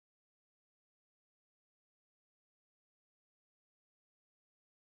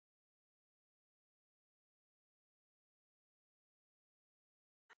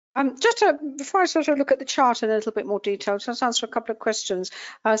Before I sort of look at the chart in a little bit more detail, just answer a couple of questions.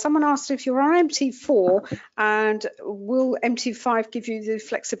 Someone asked if you're on MT4 and will MT5 give you the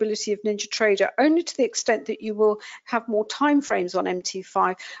flexibility of NinjaTrader, only to the extent that you will have more time frames on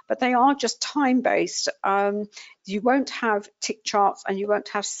MT5, but they are just time-based. You won't have tick charts and you won't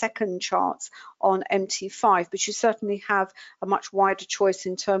have second charts on MT5, but you certainly have a much wider choice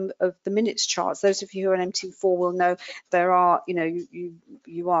in terms of the minutes charts. Those of you who are on MT4 will know there are,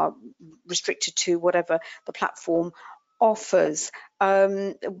 you are restricted to whatever the platform offers.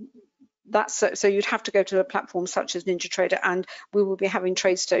 So you'd have to go to a platform such as NinjaTrader, and we will be having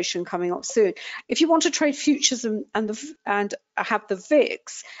TradeStation coming up soon. If you want to trade futures and have the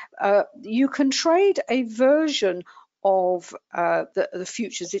VIX, you can trade a version of the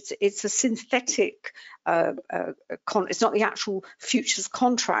futures. It's a synthetic it's not the actual futures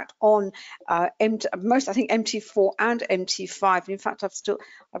contract on I think MT4 and MT5. In fact,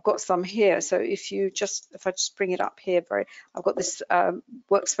 I've got some here. So if I just bring it up here, I've got this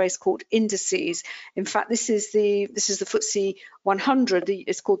workspace called indices. In fact, this is the FTSE 100.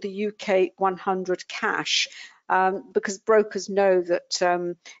 It's called the UK 100 cash. Because brokers know that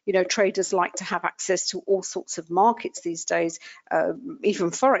traders like to have access to all sorts of markets these days,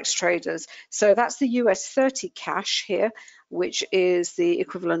 even forex traders. So that's the US 30 cash here, which is the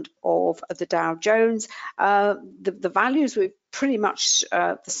equivalent of the Dow Jones. The values were pretty much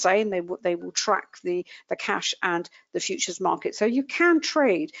the same. They will track the cash and the futures market. So you can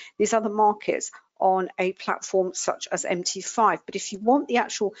trade these other markets on a platform such as MT5. But if you want the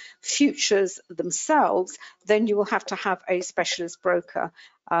actual futures themselves, then you will have to have a specialist broker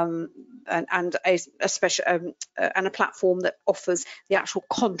and a platform that offers the actual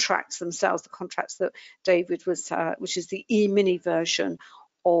contracts themselves, the contracts that David was, which is the e-mini version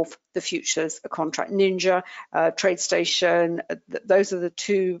of the futures contract. Ninja, TradeStation, those are the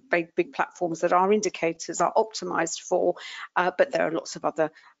two big platforms that our indicators are optimized for, but there are lots of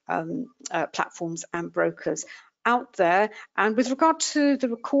other platforms and brokers out there. And with regard to the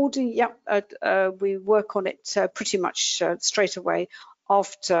recording, we work on it pretty much straight away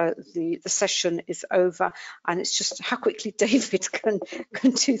after the session is over, and it's just how quickly David can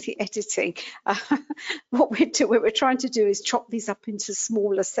do the editing. What we're trying to do is chop these up into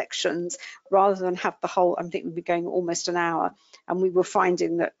smaller sections rather than have the whole. I think we'll be going almost an hour, and we were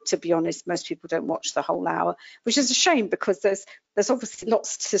finding that, to be honest, most people don't watch the whole hour, which is a shame because there's obviously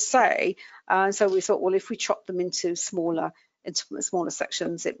lots to say. So we thought, well, if we chop them into smaller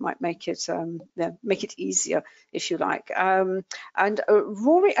sections, it might make it easier, if you like. And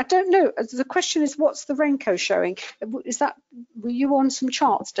Rory, I don't know. The question is, what's the Renko showing? Were you on some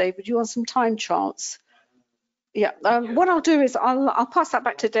charts, David? You on some time charts? Yeah. What I'll do is I'll pass that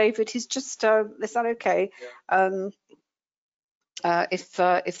back to David. He's just is that okay? If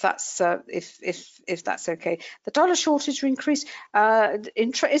that's okay. The dollar shortage increase.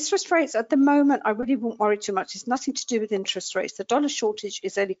 Interest rates at the moment, I really won't worry too much. It's nothing to do with interest rates. The dollar shortage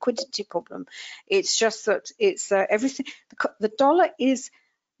is a liquidity problem. It's just that it's everything. The dollar is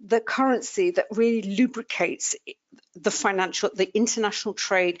the currency that really lubricates the international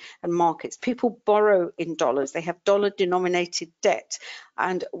trade and markets. People borrow in dollars. They have dollar denominated debt.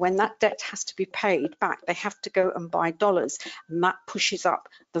 And when that debt has to be paid back, they have to go and buy dollars. And that pushes up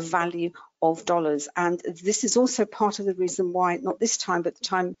the value of dollars. And this is also part of the reason why, not this time, but the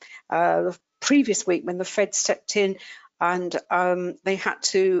time the previous week when the Fed stepped in and they had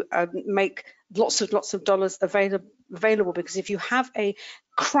to make lots of dollars available, because if you have a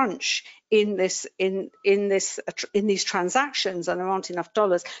crunch in these transactions and there aren't enough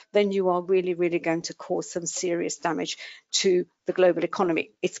dollars, then you are really going to cause some serious damage to the global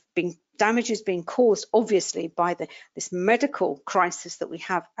economy. Damage is being caused obviously by this medical crisis that we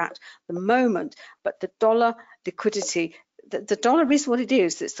have at the moment, but the dollar liquidity. The dollar is what it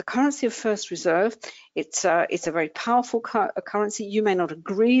is. It's the currency of first reserve. It's a very powerful currency. You may not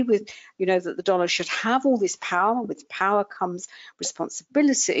agree with, that the dollar should have all this power. With power comes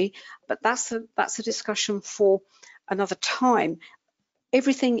responsibility, but that's a discussion for another time.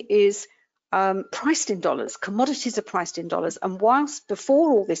 Everything is priced in dollars. Commodities are priced in dollars. And whilst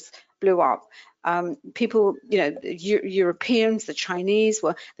before all this blew up, people, the Europeans, the Chinese,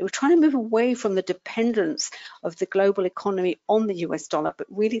 they were trying to move away from the dependence of the global economy on the US dollar, but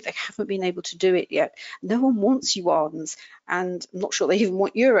really they haven't been able to do it yet. No one wants yuans, and I'm not sure they even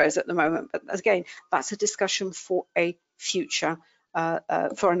want euros at the moment. But again, that's a discussion for a future,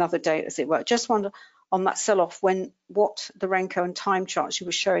 for another day, as it were. Just wonder on that sell-off, what the Renko and time charts you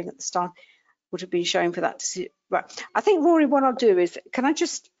were showing at the start, would have been showing for that to see. Right, I think, Rory, what I'll do is, can I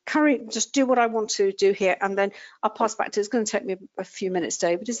just do what I want to do here, and then I'll pass back to, it's going to take me a few minutes,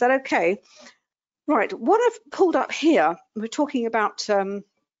 David, is that okay? Right, what I've pulled up here, we're talking about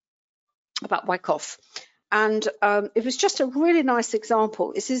Wyckoff. And it was just a really nice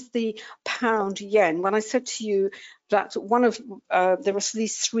example. This is the pound yen. When I said to you that one of there are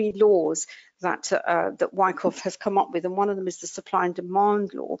these 3 laws that that Wyckoff has come up with, and one of them is the supply and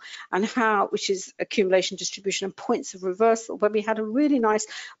demand law, and which is accumulation, distribution, and points of reversal. Where we had a really nice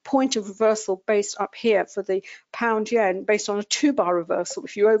point of reversal based up here for the pound yen, based on a 2-bar reversal.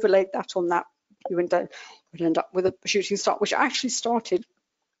 If you overlaid that on that, you would end up with a shooting star, which actually started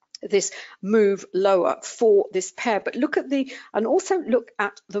this move lower for this pair. But look at and also look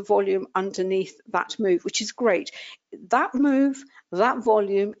at the volume underneath that move, which is great. That move, that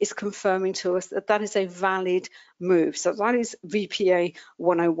volume is confirming to us that that is a valid move. So that is VPA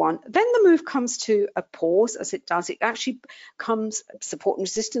 101. Then the move comes to a pause, as it does. It actually support and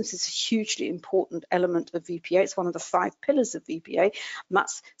resistance is a hugely important element of VPA. It's one of the 5 pillars of VPA. And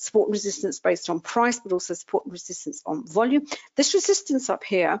that's support and resistance based on price, but also support and resistance on volume. This resistance up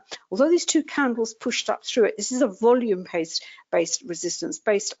here, although these 2 candles pushed up through it, this is a volume-based resistance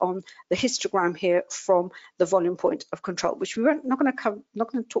based on the histogram here from the volume point of control, which we're not going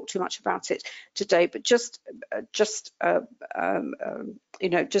to talk too much about it today, but just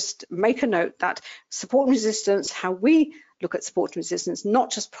make a note that support and resistance, how we look at support and resistance,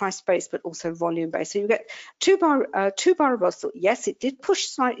 not just price-based, but also volume-based. So you get 2-bar reversal. Yes, it did push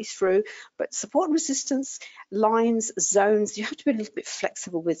slightly through, but support and resistance lines, zones, you have to be a little bit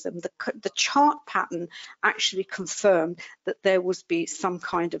flexible with them. The chart pattern actually confirmed that there would be some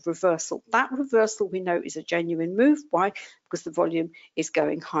kind of reversal. That reversal we know is a genuine move. Why? Because the volume is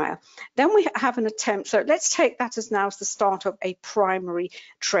going higher. Then we have an attempt, so let's take that as now as the start of a primary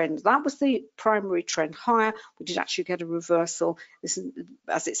trend. That was the primary trend higher. We did actually get a reversal. This is,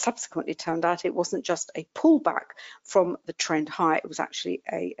 as it subsequently turned out, it wasn't just a pullback from the trend high, it was actually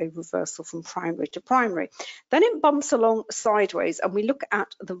a reversal from primary to primary. Then it bumps along sideways, and we look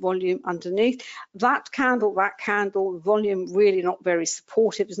at the volume underneath. That candle, volume really not very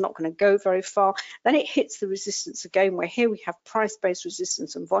supportive, is not going to go very far. Then it hits the resistance again, where here we have price-based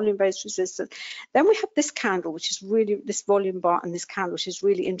resistance and volume-based resistance. Then we have this candle, which is really, this volume bar and this candle, which is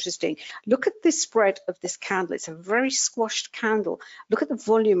really interesting. Look at this spread of this candle. It's a very squashed candle. Look at the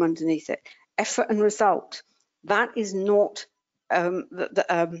volume underneath it. Effort and result. That is not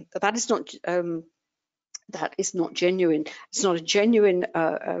that is not genuine. It's not a genuine,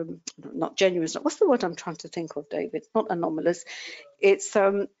 not genuine. It's not, what's the word I'm trying to think of, David? Not anomalous. It's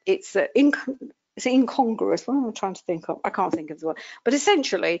incongruous. What am I trying to think of? I can't think of the word. But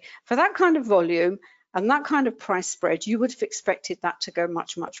essentially, for that kind of volume and that kind of price spread, you would have expected that to go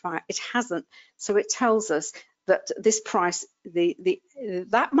much, much higher. It hasn't. So it tells us that this price,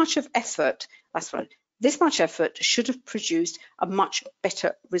 that much of effort, that's what. This much effort should have produced a much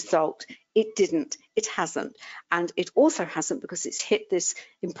better result. It didn't, it hasn't. And it also hasn't because it's hit this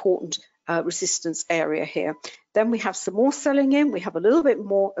important resistance area here. Then we have some more selling in, we have a little bit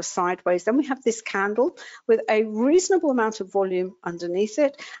more of sideways. Then we have this candle with a reasonable amount of volume underneath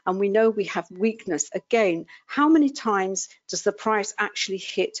it. And we know we have weakness. Again, how many times does the price actually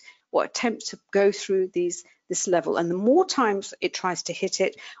hit or attempt to go through this level? And the more times it tries to hit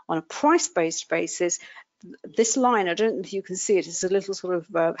it on a price-based basis, this line, I don't know if you can see it, it's a little sort of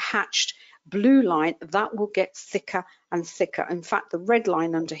hatched blue line, that will get thicker and thicker. In fact, the red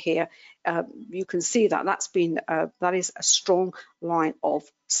line under here, you can see that that's been, that is a strong line of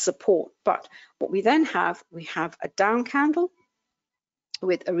support. But what we then have, we have a down candle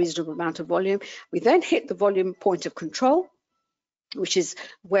with a reasonable amount of volume. We then hit the volume point of control, which is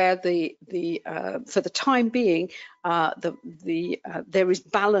where for the time being, there is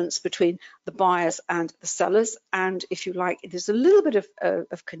balance between the buyers and the sellers, and if you like, there's a little bit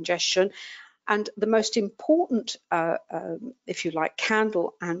of congestion. And the most important, if you like,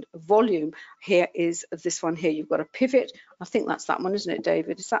 candle and volume here is this one here. You've got a pivot. I think that's that one, isn't it,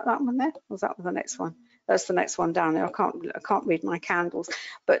 David? Is that one there, or is that the next one? That's the next one down there. I can't read my candles,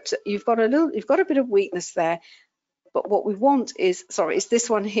 but you've got a bit of weakness there. But what we want is, sorry, it's this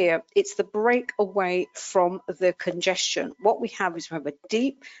one here. It's the break away from the congestion. What we have is we have a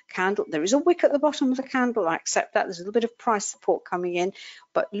deep candle. There is a wick at the bottom of the candle. I accept that. There's a little bit of price support coming in.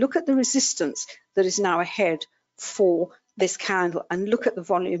 But look at the resistance that is now ahead for this candle, and look at the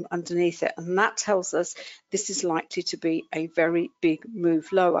volume underneath it. And that tells us this is likely to be a very big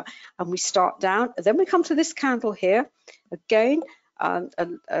move lower. And we start down. Then we come to this candle here. Again, a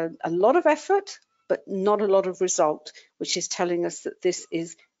lot of effort, but not a lot of result, which is telling us that this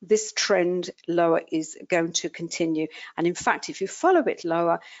is this trend lower is going to continue. And in fact, if you follow it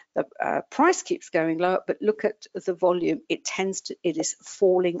lower, the price keeps going lower, but look at the volume. It is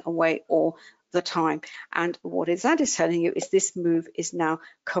falling away all the time. And what that is telling you is this move is now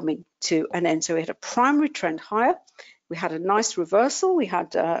coming to an end. So we had a primary trend higher. We had a nice reversal. We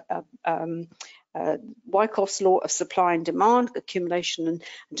had Wyckoff's law of supply and demand, accumulation and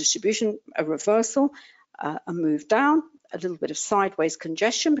distribution, a reversal, a move down, a little bit of sideways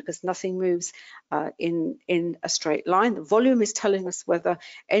congestion because nothing moves in a straight line. The volume is telling us whether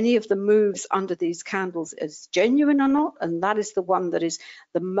any of the moves under these candles is genuine or not, and that is the one that is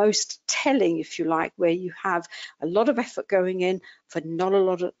the most telling, if you like, where you have a lot of effort going in for not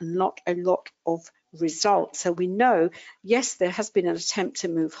a lot of result. So we know, yes, there has been an attempt to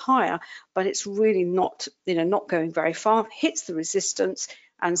move higher, but it's really not, not going very far. Hits the resistance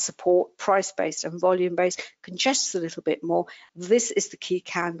and support, price-based and volume-based, congests a little bit more. This is the key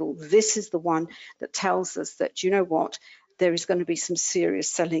candle. This is the one that tells us that, you know what, there is going to be some serious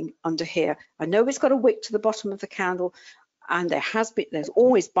selling under here. I know it's got a wick to the bottom of the candle, and there's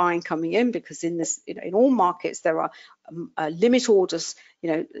always buying coming in, because in this, in all markets there are limit orders,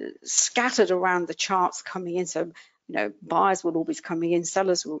 scattered around the charts coming in. So buyers will always coming in,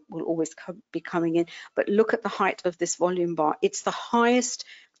 sellers will always be coming in. But look at the height of this volume bar. It's the highest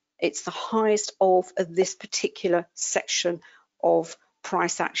of this particular section of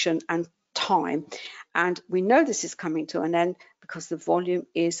price action and time. And we know this is coming to an end because the volume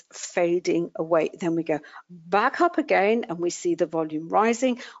is fading away. Then we go back up again and we see the volume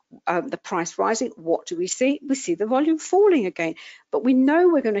rising, the price rising. What do we see? We see the volume falling again. But we know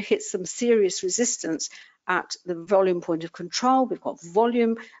we're going to hit some serious resistance at the volume point of control. We've got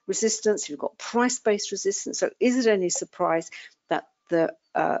volume resistance, we've got price-based resistance. So is it any surprise that the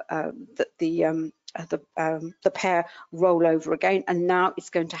pair roll over again, and now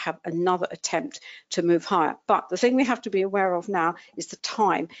it's going to have another attempt to move higher? But the thing we have to be aware of now is the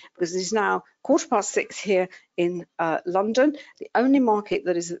time, because it is now 6:15 here in London. The only market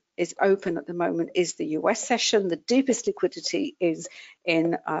that is open at the moment is the US session. The deepest liquidity is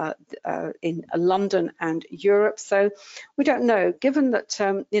in London and Europe. So we don't know, given that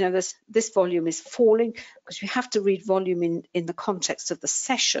this volume is falling, because we have to read volume in the context of the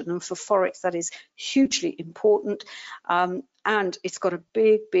session, and for Forex that is hugely important, and it's got a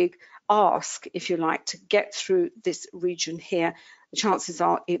big ask, if you like, to get through this region here. The chances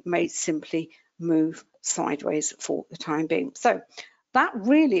are it may simply move sideways for the time being. So that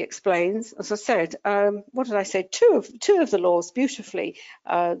really explains, as I said, what did I say? Two of the laws beautifully,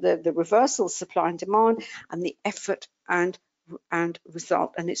 the reversal, supply and demand, and the effort and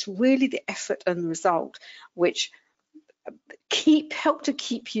result. And it's really the effort and result which help to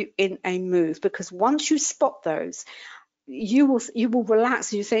keep you in a move, because once you spot those, you will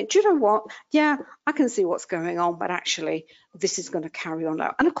relax and you think, do you know what? Yeah, I can see what's going on, but actually this is going to carry on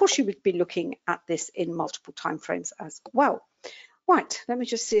now. And of course you would be looking at this in multiple time frames as well. Right, let me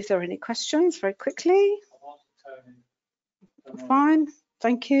just see if there are any questions very quickly. Fine,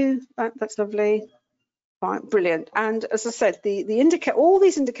 thank you. That's lovely. Fine, brilliant. And as I said, all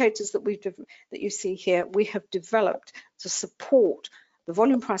these indicators that you see here, we have developed to support the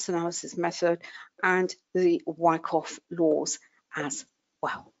volume price analysis method and the Wyckoff laws as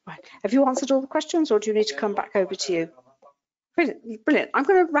well. Right. Have you answered all the questions, or do you need to come back over to you? Brilliant. I'm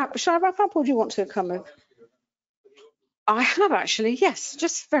going to wrap. Shall I wrap up, or do you want to come in? I have actually, yes,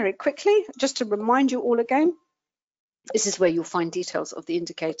 just very quickly, just to remind you all again. This is where you'll find details of the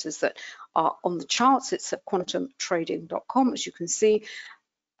indicators that are on the charts. It's at quantumtrading.com, as you can see.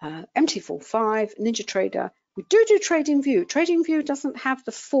 MT45, NinjaTrader. We do Trading View. Trading View doesn't have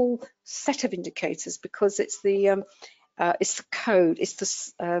the full set of indicators because it's the code.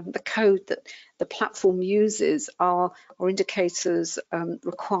 It's the code that the platform uses. Our indicators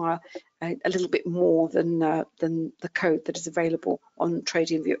require a little bit more than the code that is available on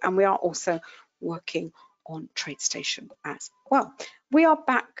Trading View, and we are also working on TradeStation as well. We are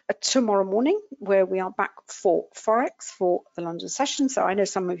back tomorrow morning, where we are back for Forex for the London session. So I know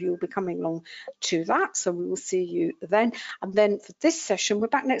some of you will be coming along to that. So we will see you then. And then for this session, we're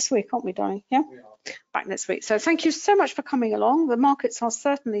back next week, aren't we, darling? Yeah, back next week. So thank you so much for coming along. The markets are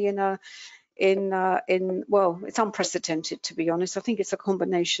certainly well, it's unprecedented, to be honest. I think it's a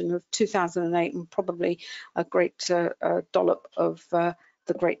combination of 2008 and probably a great dollop of the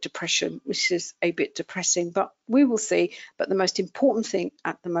Great Depression, which is a bit depressing, but we will see. But the most important thing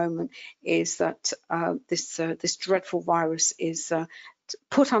at the moment is that this dreadful virus is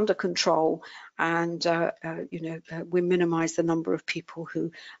put under control, and we minimise the number of people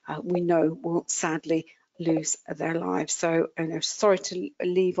who we know will sadly lose their lives. So, you know, sorry to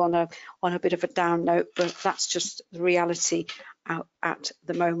leave on a bit of a down note, but that's just the reality out at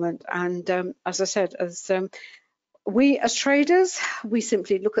the moment. And as I said, we as traders, we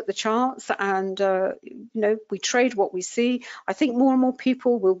simply look at the charts and you know, we trade what we see. I think more and more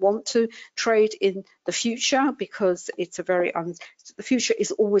people will want to trade in the future because it's a very the future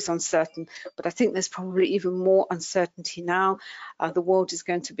is always uncertain, but I think there's probably even more uncertainty now. The world is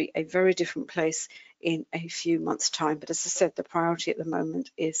going to be a very different place in a few months' time. But as I said, the priority at the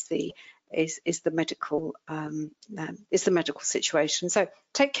moment is the medical situation. So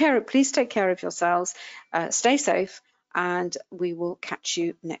please take care of yourselves, stay safe, and we will catch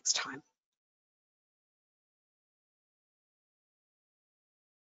you next time.